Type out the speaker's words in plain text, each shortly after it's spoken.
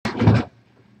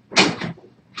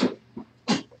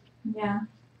Yeah.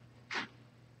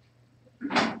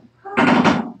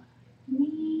 Oh,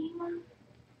 name.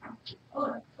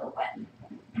 Oh, that's so wet.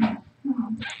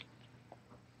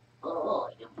 Oh,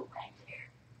 you put right there.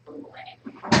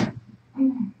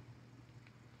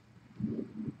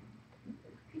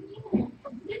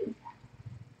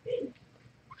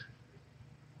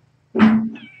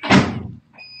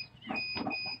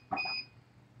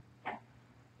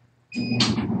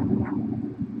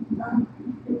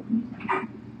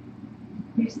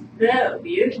 You're so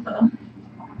beautiful.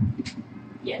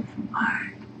 Yes, you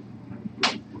are.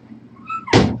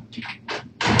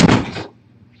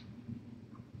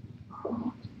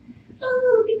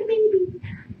 Oh, look at the baby.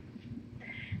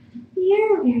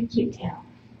 You're very cute too.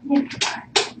 Yes, you are.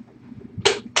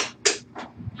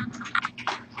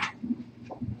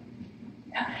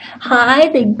 Hi,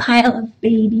 big pile of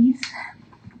babies.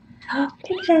 Oh,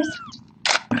 pictures.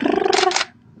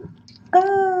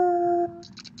 Oh,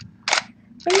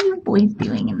 what are you boys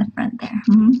doing in the front there?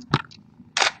 Hmm?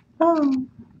 Oh,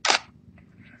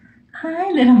 hi,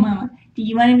 little mama. Do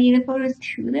you want to be in the photos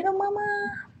too, little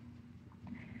mama?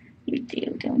 You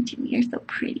do, don't you? You're so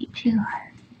pretty too.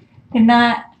 They're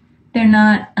not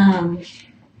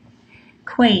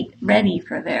quite ready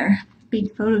for their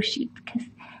big photo shoot because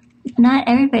not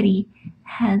everybody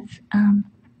has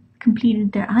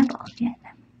completed their eyeballs yet.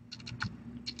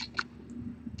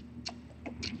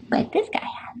 But this guy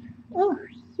has. Oh,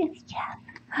 yes, you have.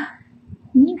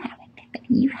 You haven't, but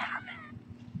you have.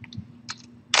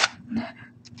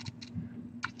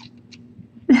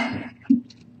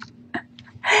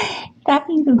 That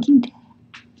being so cute.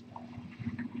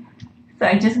 So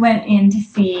I just went in to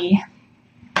see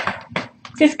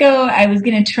Cisco. I was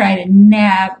going to try to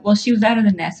nab. Well, she was out of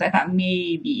the nest, so I thought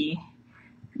maybe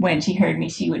when she heard me,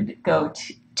 she would go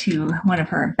to one of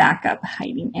her backup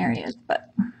hiding areas,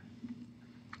 but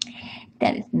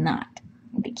that is not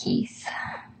the case.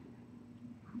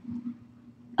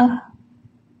 Oh.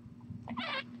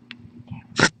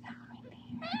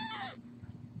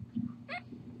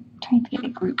 Trying to get a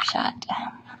group shot.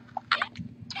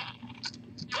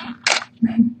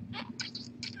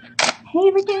 Hey,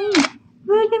 look at me.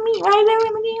 Look at me. Why is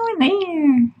everyone looking over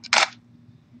there?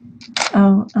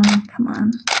 Oh, come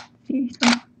on.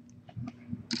 Seriously.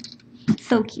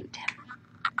 So cute.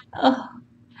 Oh,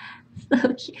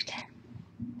 so cute.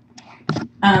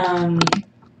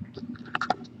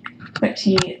 But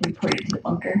she reported to the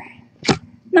bunker,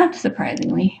 not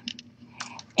surprisingly.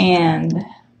 And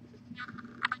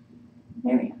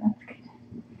there we go, that's good.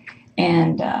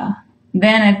 And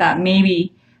then I thought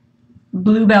maybe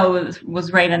Bluebell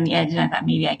was right on the edge, and I thought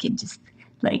maybe I could just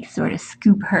like sort of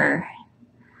scoop her.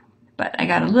 But I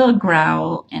got a little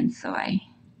growl, and so I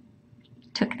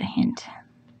took the hint.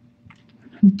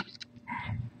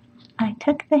 I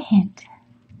took the hint.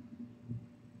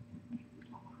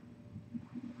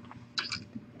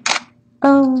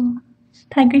 Oh,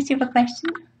 Tigers, you have a question?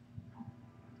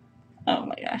 Oh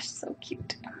my gosh, so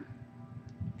cute.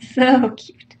 So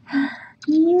cute.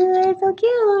 You are so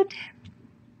cute.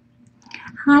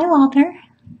 Hi, Walter.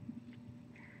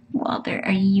 Walter,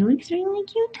 are you extremely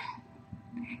cute?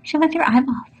 Show us your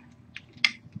eyeballs.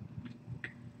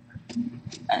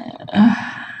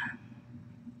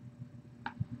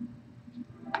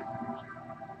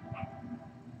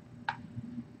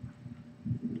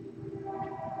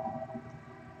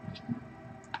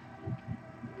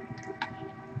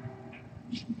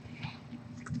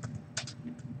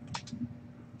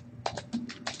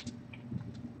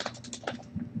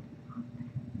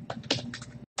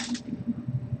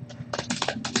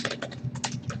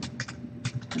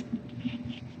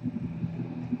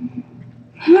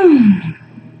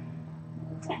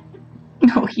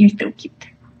 Oh, you're so cute.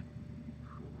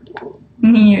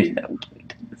 You're so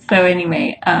cute. So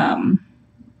anyway,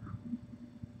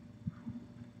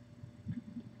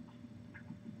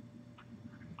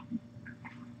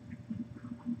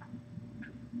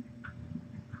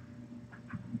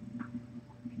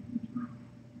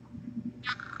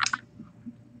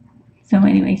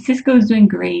 Cisco's doing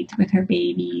great with her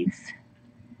babies.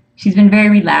 She's been very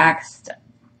relaxed.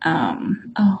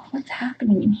 Oh, what's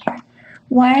happening in here?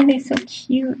 Why are they so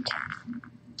cute?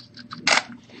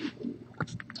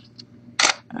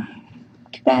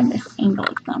 Too bad this angle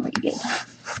is not very good.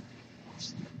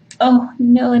 Oh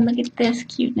no, and look at this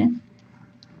cuteness.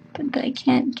 But I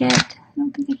can't get, I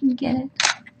don't think I can get it.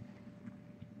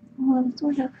 Well,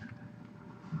 sort of.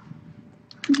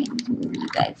 Okay, move you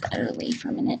guys out of the way for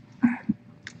a minute.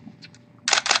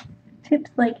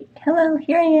 Tips like, hello,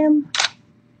 here I am.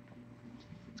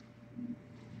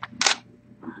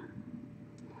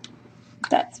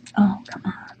 That's, oh, come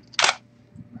on.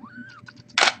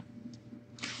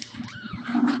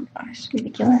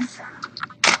 ridiculous.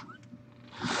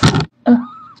 Oh,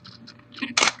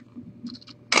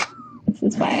 this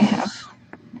is why I have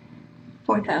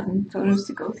 4,000 photos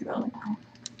to go through all the time.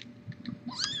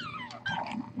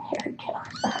 Here we go.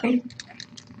 Sorry.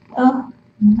 Oh.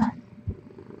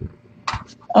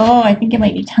 Oh, I think it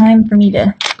might be time for me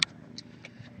to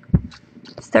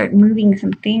start moving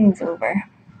some things over.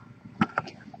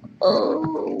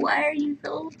 Oh, why are you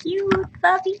so cute?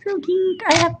 Fluffy's so cute.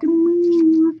 I have to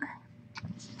move.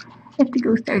 I have to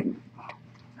go start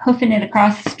hoofing it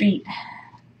across the street.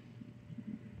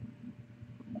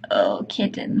 Oh,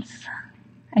 kittens.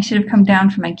 I should have come down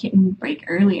for my kitten break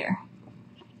earlier.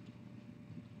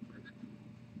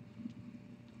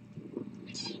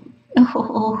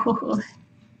 Oh,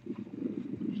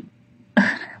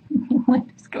 what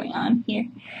is going on here?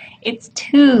 It's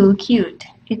too cute.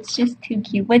 It's just too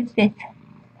cute. What's this?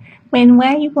 Why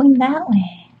are you going that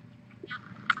way?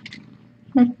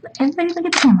 Everybody look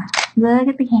at the camera. Look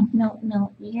at the camera. No,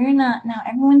 no, you're not. Now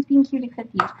everyone's being cute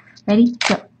except you. Ready?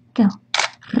 Go. Go.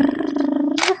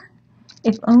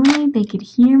 If only they could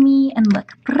hear me and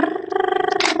look.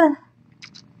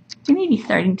 They may be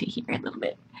starting to hear a little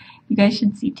bit. You guys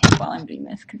should see Tip while I'm doing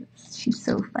this because she's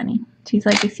so funny. She's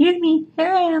like, excuse me,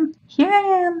 here I am. Here I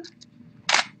am.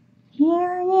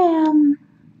 Here I am.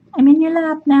 I'm in your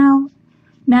lap now.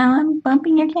 Now I'm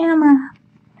bumping your camera.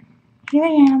 Here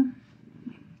I am.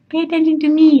 Pay attention to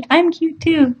me. I'm cute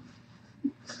too.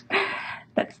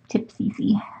 That's Tip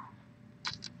Cece.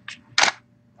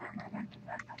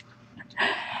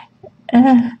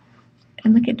 And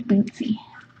look at Bootsy.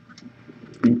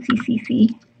 Bootsy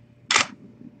Cece.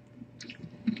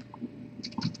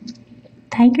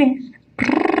 Tigress.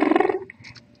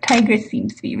 Tigress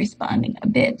seems to be responding a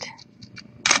bit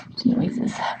to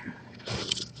noises.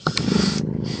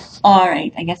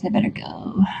 Alright, I guess I better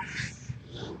go.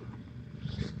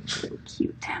 So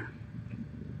cute. I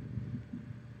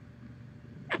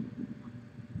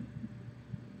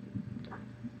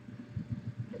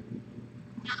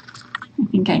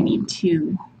think I need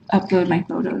to upload my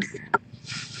photos.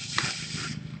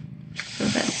 So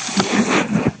that,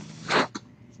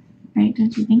 right,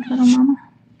 don't you think, little mama?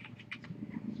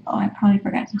 Oh, I probably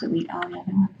forgot to delete all the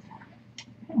other ones.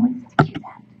 I always do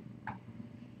that.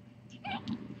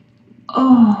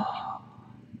 Oh.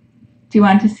 Do you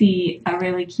want to see a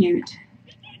really cute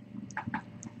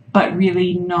but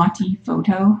really naughty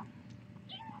photo?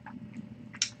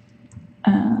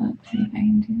 Let's see if I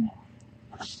can do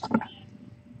this.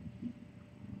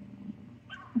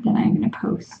 Then I'm going to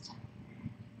post.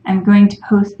 I'm going to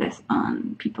post this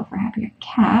on People for Happier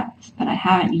Cats, but I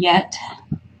haven't yet.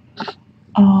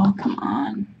 Oh, come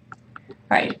on.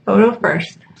 Right, photo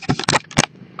first.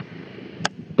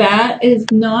 That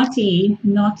is naughty,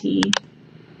 naughty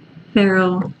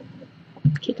feral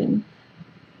kitten.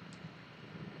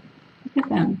 Look at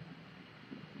them.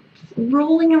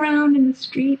 Rolling around in the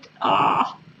street.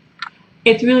 Ah,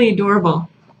 it's really adorable.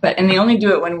 And they only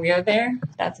do it when we are there.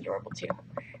 That's adorable too.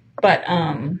 But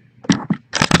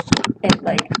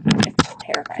it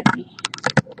terrifies me.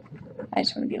 I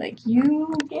just want to be like,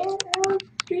 you get out the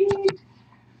street.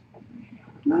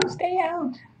 You stay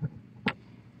out.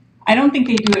 I don't think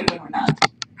they do it when we're not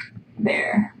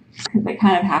there. Because it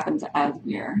kind of happens as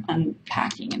we're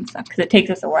unpacking and stuff. Because it takes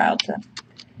us a while to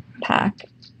pack.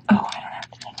 Oh, I don't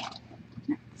have to take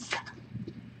it.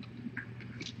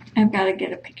 I've got to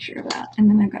get a picture of that. And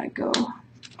then I've got to go.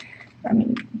 I'm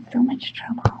in so much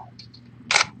trouble.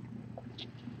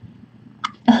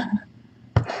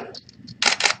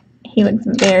 He looks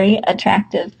very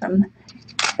attractive from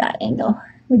that angle.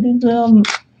 With his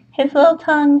little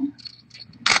tongue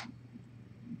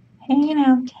hanging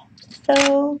out.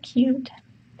 So cute.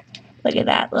 Look at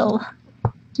that little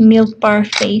milk bar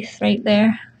face right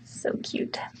there. So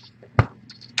cute.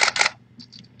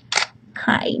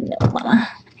 Hi, no mama.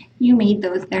 You made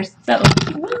those. They're so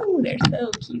cute. Woo, they're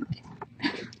so cute.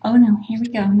 Oh no, here we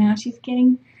go. Now she's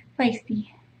getting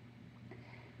feisty.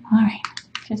 Alright,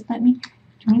 just let me,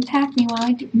 don't attack me while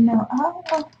I do. No, oh.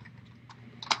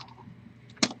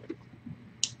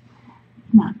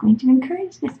 I'm not going to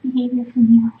encourage this behavior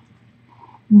from you.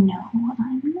 No,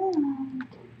 I'm not.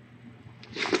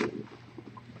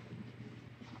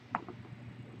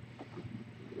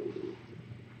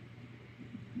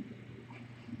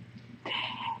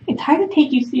 It's hard to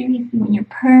take you seriously when you're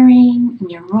purring and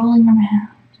you're rolling around.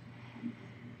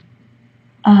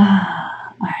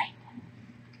 Alright.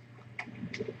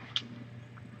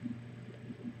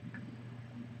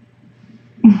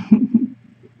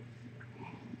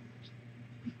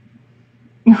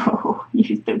 Oh,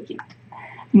 you're so cute.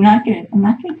 I'm not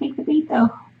gonna take the bait though.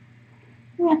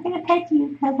 I'm not gonna pet you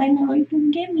because I know you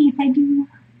can get me if I do.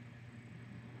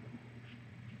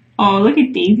 Oh, look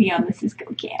at Daisy on the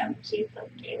Cisco cam. She's so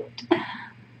cute.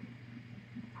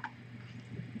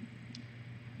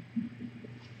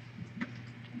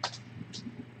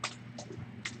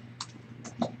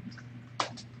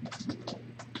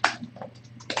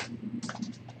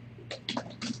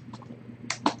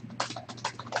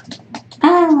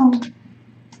 Oh,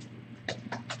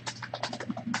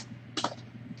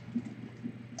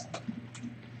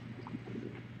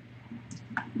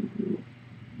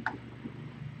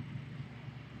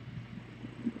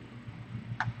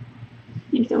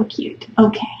 you're so cute.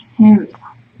 Okay, here we go.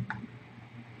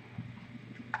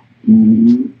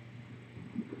 Mm.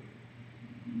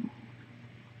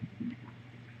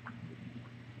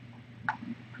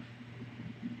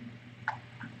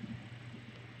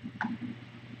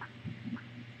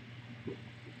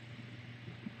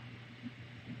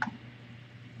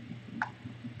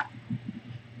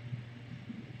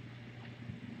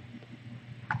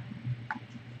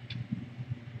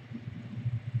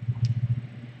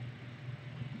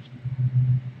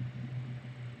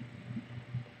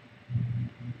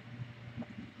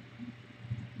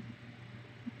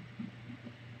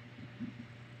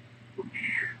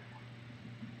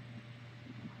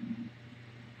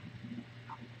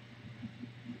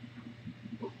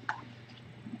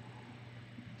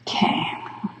 Okay.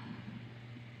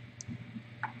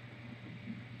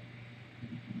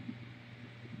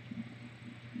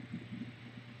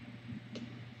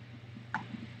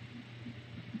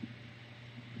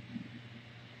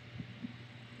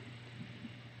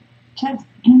 Just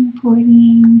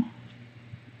importing.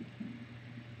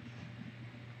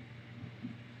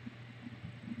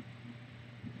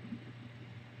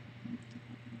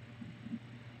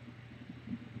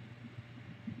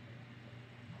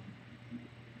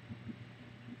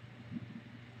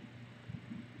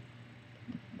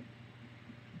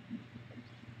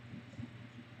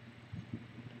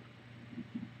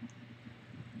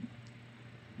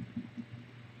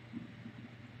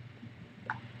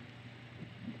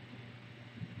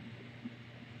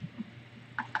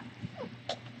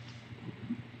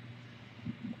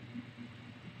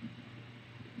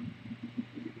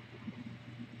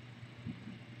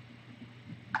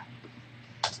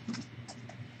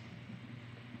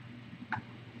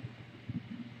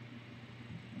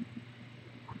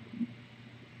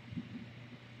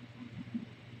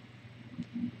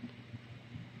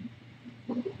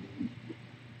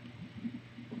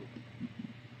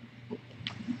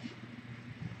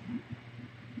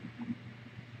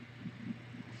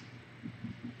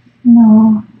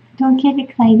 No, don't get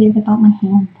excited about my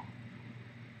hand.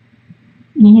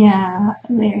 Yeah,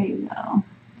 there you go.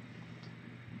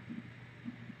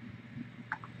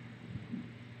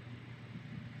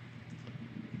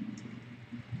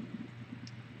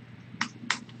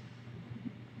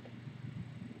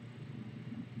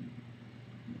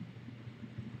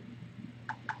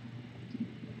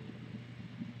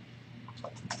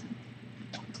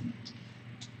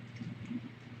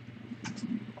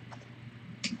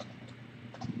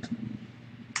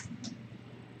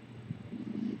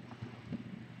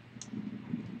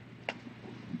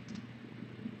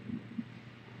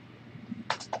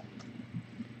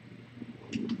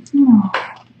 Oh,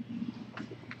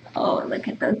 oh, look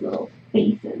at those little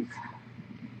faces.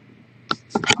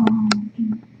 Oh,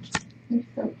 they're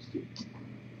so cute.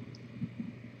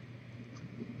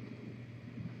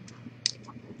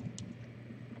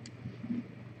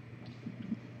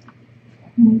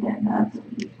 And then that's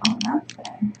cute. Oh, that's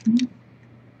there.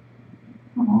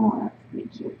 Oh, that's pretty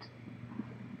cute.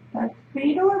 That's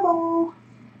pretty adorable.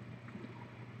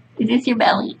 Is this your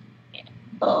belly?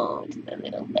 Oh, it's a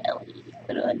little belly.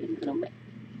 Little belly.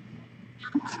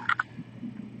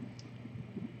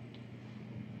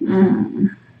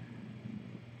 Mm.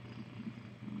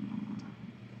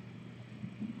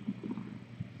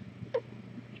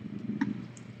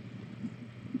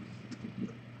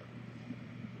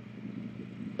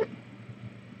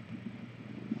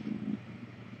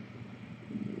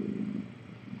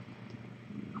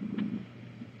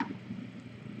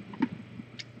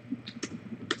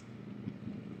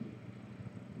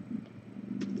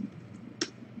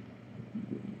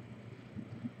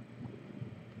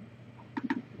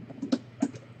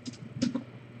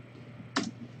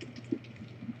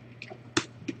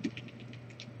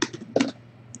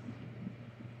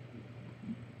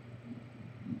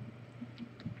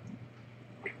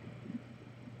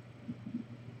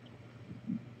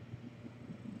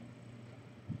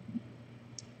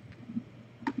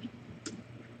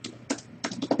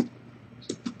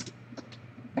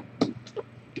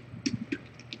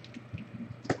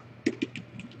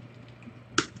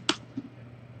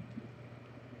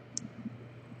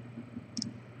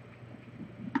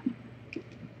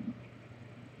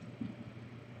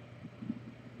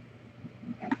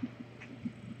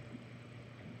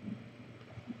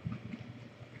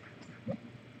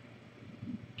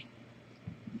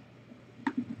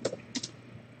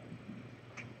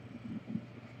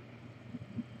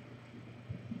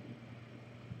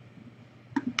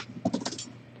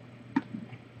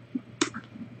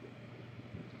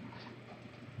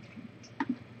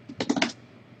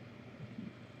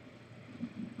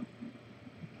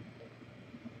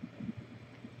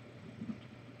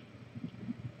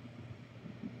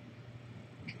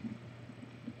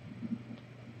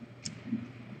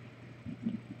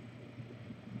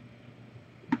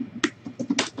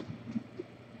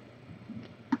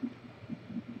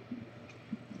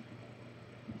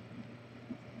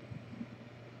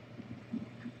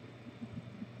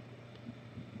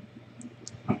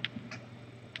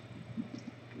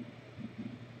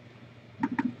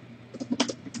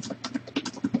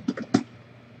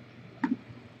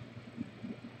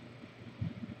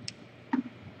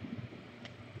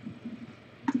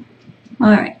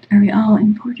 Alright, are we all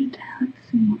imported? Let's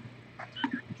see.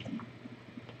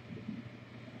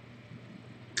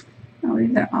 Oh,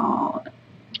 these are all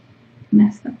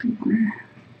messed up in order.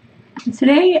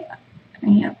 Today,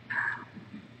 yep.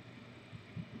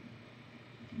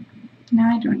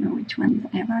 Now I don't know which ones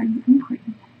I've already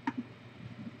imported.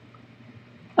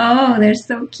 Oh, they're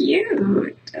so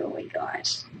cute. Oh my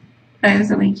gosh. I have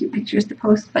so many cute pictures to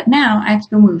post, but now I have to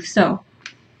go move, so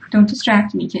don't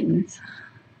distract me, kittens.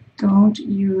 Don't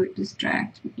you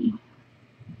distract me,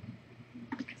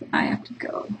 because I have to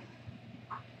go.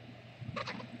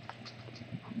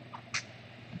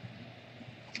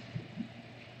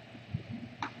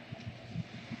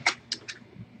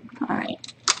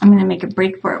 Alright, I'm going to make a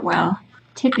break for it while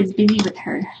Tip is busy with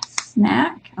her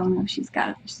snack. Oh no, she's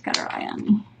got her eye on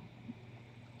me.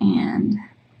 And,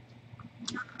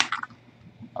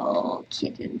 oh,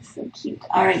 kittens, so cute.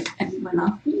 Alright, everyone,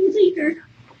 I'll see you later.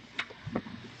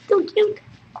 So cute.